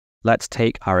Let's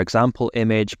take our example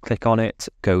image, click on it,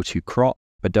 go to crop,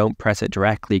 but don't press it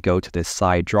directly, go to this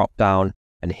side drop down.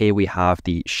 And here we have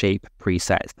the shape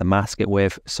preset to mask it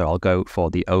with. So I'll go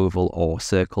for the oval or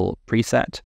circle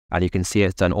preset, and you can see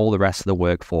it's done all the rest of the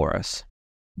work for us.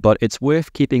 But it's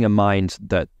worth keeping in mind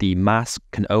that the mask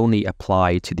can only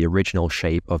apply to the original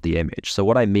shape of the image. So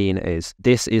what I mean is,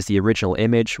 this is the original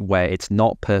image where it's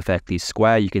not perfectly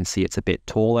square. You can see it's a bit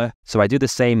taller. So I do the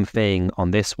same thing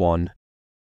on this one.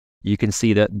 You can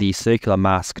see that the circular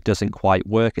mask doesn't quite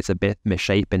work. It's a bit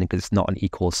misshapen because it's not an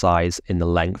equal size in the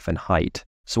length and height.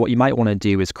 So what you might want to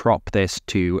do is crop this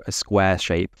to a square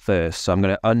shape first. So I'm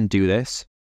going to undo this,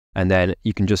 and then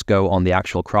you can just go on the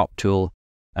actual crop tool,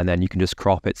 and then you can just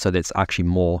crop it so that it's actually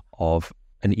more of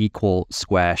an equal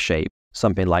square shape,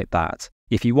 something like that.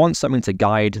 If you want something to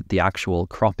guide the actual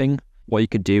cropping, what you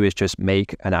could do is just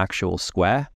make an actual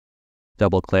square,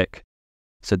 double click.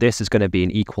 So this is going to be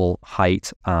an equal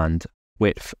height and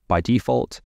width by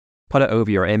default. Put it over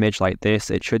your image like this.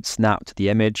 It should snap to the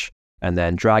image, and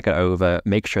then drag it over,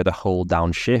 make sure to hold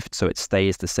down shift so it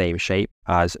stays the same shape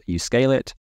as you scale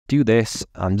it. Do this.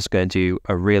 I'm just going to do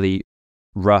a really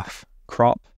rough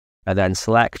crop, and then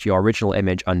select your original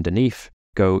image underneath,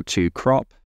 go to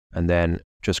crop, and then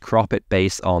just crop it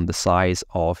based on the size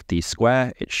of the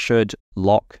square. It should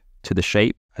lock to the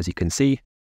shape, as you can see,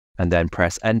 and then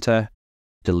press enter,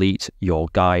 delete your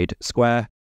guide square,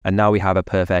 and now we have a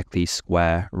perfectly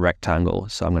square rectangle.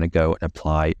 So I'm going to go and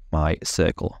apply my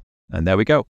circle. And there we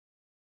go.